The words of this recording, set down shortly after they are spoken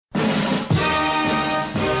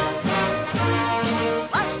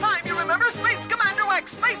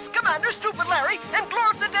Larry, and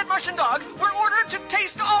Glorf the Dead Martian Dog were ordered to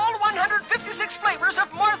taste all 156 flavors of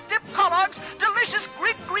Marthdip Callogg's delicious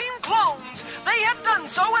Grig Green clones. They had done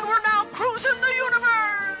so and were now cruising the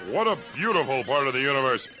universe. What a beautiful part of the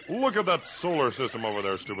universe. Look at that solar system over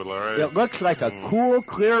there, stupid Larry. It looks like a cool,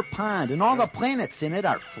 clear pond, and all the planets in it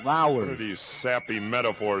are What are flowers. these sappy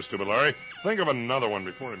metaphors, stupid Larry? Think of another one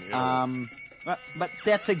before me. But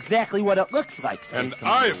that's exactly what it looks like. And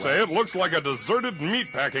I say it looks like a deserted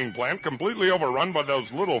meatpacking plant completely overrun by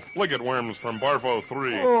those little frigate worms from Barfo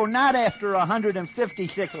 3. Oh, not after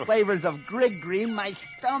 156 flavors of Grig Green, my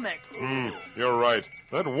stomach. You're right.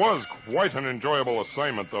 That was quite an enjoyable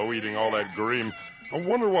assignment, though, eating all that green. I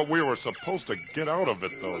wonder what we were supposed to get out of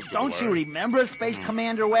it, though, stupid Don't you Larry. remember, Space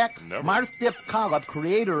Commander Wack? Never. Marthdip Callogg,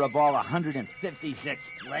 creator of all 156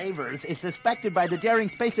 flavors, is suspected by the daring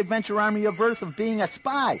Space Adventure Army of Earth of being a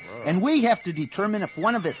spy. And we have to determine if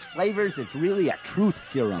one of his flavors is really a truth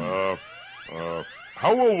serum.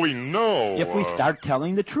 How will we know? If we start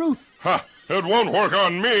telling the truth. Ha! It won't work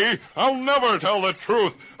on me. I'll never tell the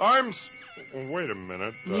truth. Wait a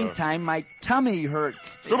minute. Meantime, my tummy hurts.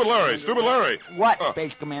 Stupid Larry. What,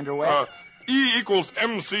 Space Commander Wack? E equals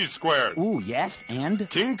MC squared. Ooh, yes, and?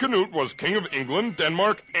 King Canute was king of England,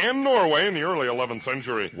 Denmark, and Norway in the early 11th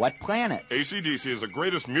century. What planet? AC/DC is the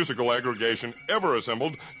greatest musical aggregation ever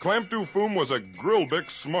assembled. Clamp du Foom was a Grillbick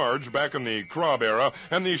Smarge back in the Krob era,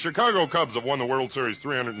 and the Chicago Cubs have won the World Series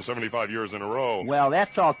 375 years in a row. Well,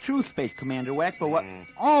 that's all true, Space Commander Wack, but what?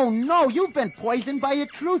 Oh, no, you've been poisoned by a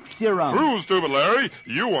truth serum. True, stupid Larry.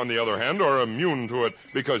 You, on the other hand, are immune to it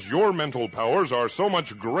because your mental powers are so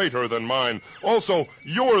much greater than mine. Also,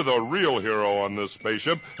 you're the real hero on this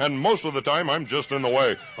spaceship, and most of the time I'm just in the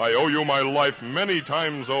way. I owe you my life many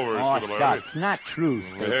times over, stupid Larry. Shucks, not true,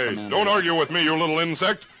 Space Hey, Commander don't Wack. argue with me, you little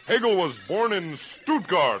insect. Hegel was born in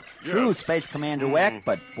Stuttgart. True, Yes. Space Commander Wack,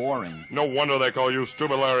 but boring. No wonder they call you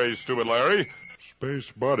Stupid Larry, Stupid Larry.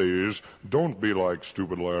 Space buddies, don't be like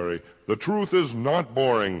Stupid Larry. The truth is not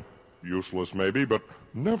boring. Useless, maybe, but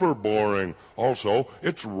never boring. Also,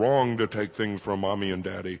 it's wrong to take things from Mommy and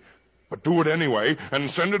Daddy. But do it anyway, and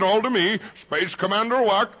send it all to me, Space Commander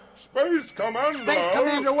Wack. Space Commander! Space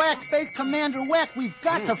Commander Wack, Space Commander Wack, we've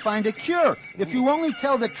got to find a cure. If you only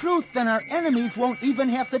tell the truth, then our enemies won't even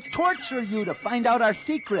have to torture you to find out our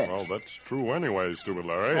secret. Well, that's true anyway, Stupid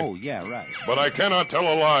Larry. Oh, yeah, right. But I cannot tell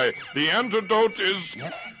a lie. The antidote is...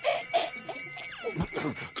 Yes?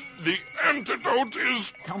 The antidote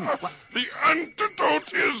is... Tell me what? The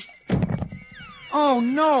antidote is... Oh,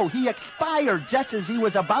 no, he expired just as he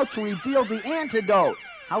was about to reveal the antidote.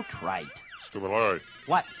 How trite. Stupid Larry.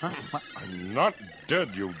 What? Huh? What? I'm not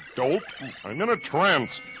dead, you dolt. I'm in a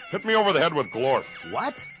trance. Hit me over the head with Glorf.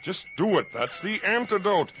 What? Just do it. That's the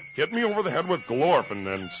antidote. Hit me over the head with Glorf and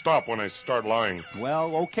then stop when I start lying.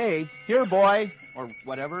 Well, okay. Here, boy. Or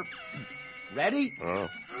whatever. Ready?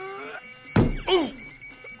 Ooh!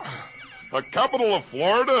 The capital of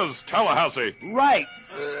Florida is Tallahassee. Right.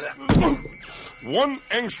 1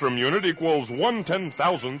 angstrom unit equals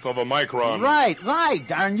 1/10,000th of a micron. Right, lie,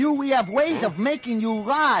 darn you. We have ways of making you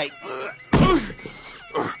lie.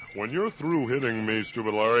 When you're through hitting me,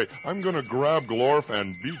 Stupid Larry, I'm gonna grab Glorf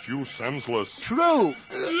and beat you senseless. True.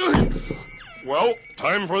 Well,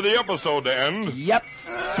 time for the episode to end. Yep.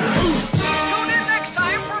 Tune in next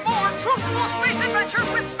time for more truthful space adventures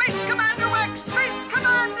with Space Commander Wack, Space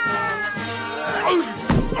Commander!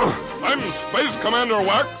 I'm Space Commander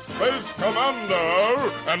Wack, Space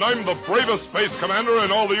Commander, and I'm the bravest Space Commander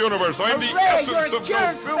in all the universe. I'm the Hooray, essence you're of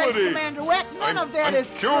cured, Space nobility. Commander Wack. None of that I'm is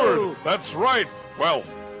cured. true. That's right. Well,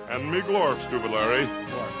 and me Glorf, Stupid Larry.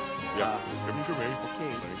 Yeah, give him to me.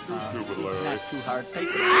 Okay. Thank you, Stupid Larry. Not too hard. Take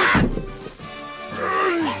it.